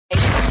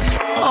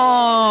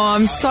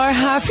I'm so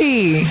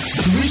happy.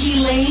 Ricky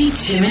Lee,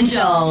 Tim and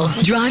Joel,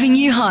 driving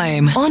you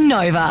home on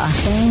Nova.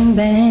 Bang,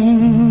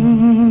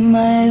 bang,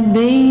 my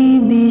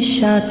baby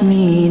shot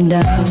me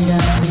down.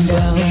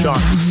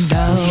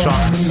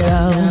 Shots.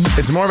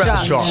 It's more about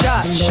the shot.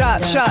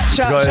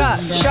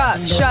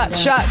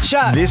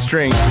 This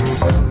drink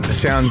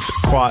sounds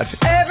quite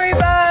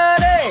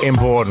Everybody!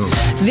 important.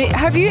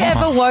 Have you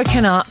ever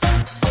woken up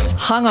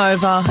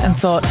hungover and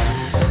thought,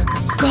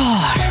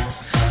 God,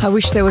 I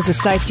wish there was a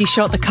safety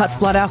shot that cuts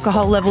blood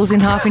alcohol levels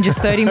in half in just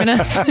 30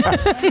 minutes?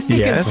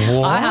 Yes.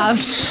 I have.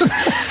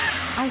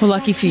 Well,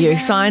 lucky for you,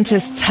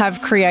 scientists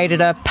have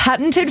created a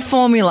patented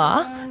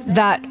formula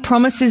that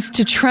promises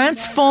to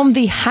transform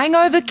the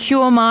hangover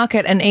cure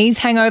market and ease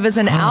hangovers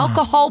and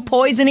alcohol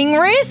poisoning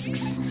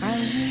risks.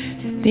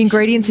 The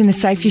ingredients in the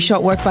safety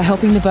shot work by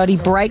helping the body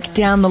break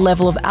down the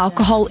level of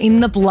alcohol in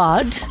the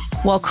blood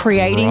while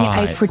creating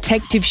a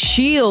protective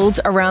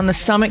shield around the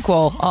stomach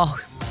wall. Oh,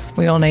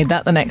 we all need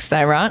that the next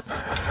day, right?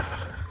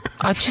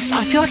 I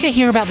feel like I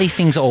hear about these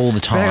things all the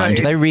time.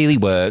 Do they really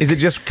work? Is it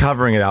just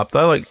covering it up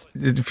though? Like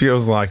it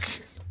feels like.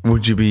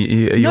 Would you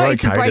be? Are you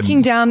it's okay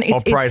breaking to down.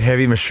 Operate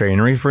heavy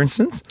machinery, for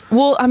instance.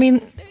 Well, I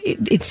mean,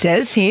 it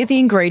says here the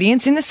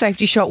ingredients in the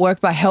safety shot work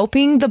by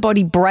helping the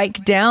body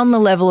break down the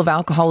level of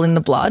alcohol in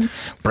the blood.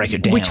 Break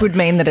it down, which would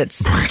mean that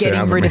it's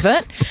getting rid of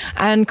it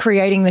and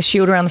creating the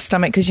shield around the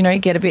stomach because you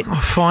get a bit,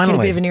 get a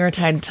bit of an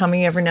irritated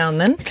tummy every now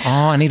and then. Oh,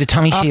 I need a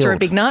tummy shield after a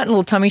big night, a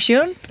little tummy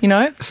shield.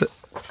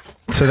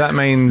 So that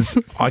means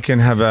I can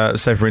have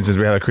say for instance,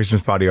 we have a Christmas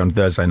party on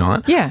Thursday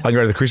night. Yeah. I can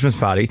go to the Christmas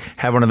party,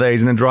 have one of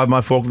these, and then drive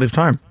my forklift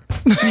home.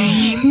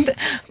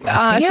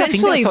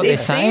 Essentially,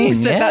 it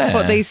seems that's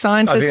what these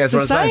scientists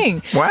are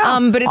saying.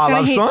 Wow. But it's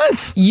going to hit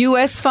science.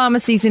 US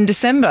pharmacies in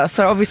December,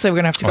 so obviously we're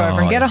going to have to go over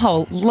and get a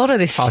whole lot of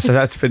this. Oh, so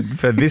that's for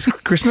this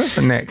Christmas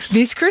or next?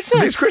 This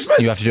Christmas. This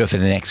Christmas? You have to do it for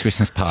the next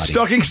Christmas party.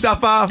 Stocking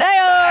stuffer.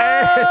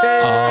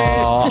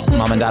 Oh,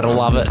 Mum and Dad will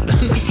love it.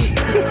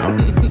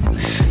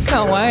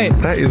 Can't wait.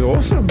 That is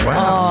awesome.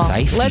 Wow.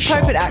 Let's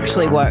hope it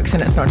actually works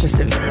and it's not just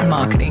a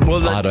marketing.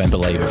 Well, I don't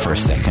believe it for a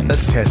second.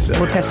 Let's test it.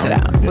 We'll test it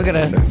out. We're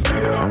gonna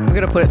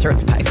put it through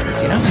its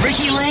paces,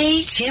 Ricky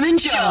Lee, Tim and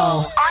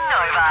Joel on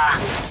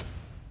Nova.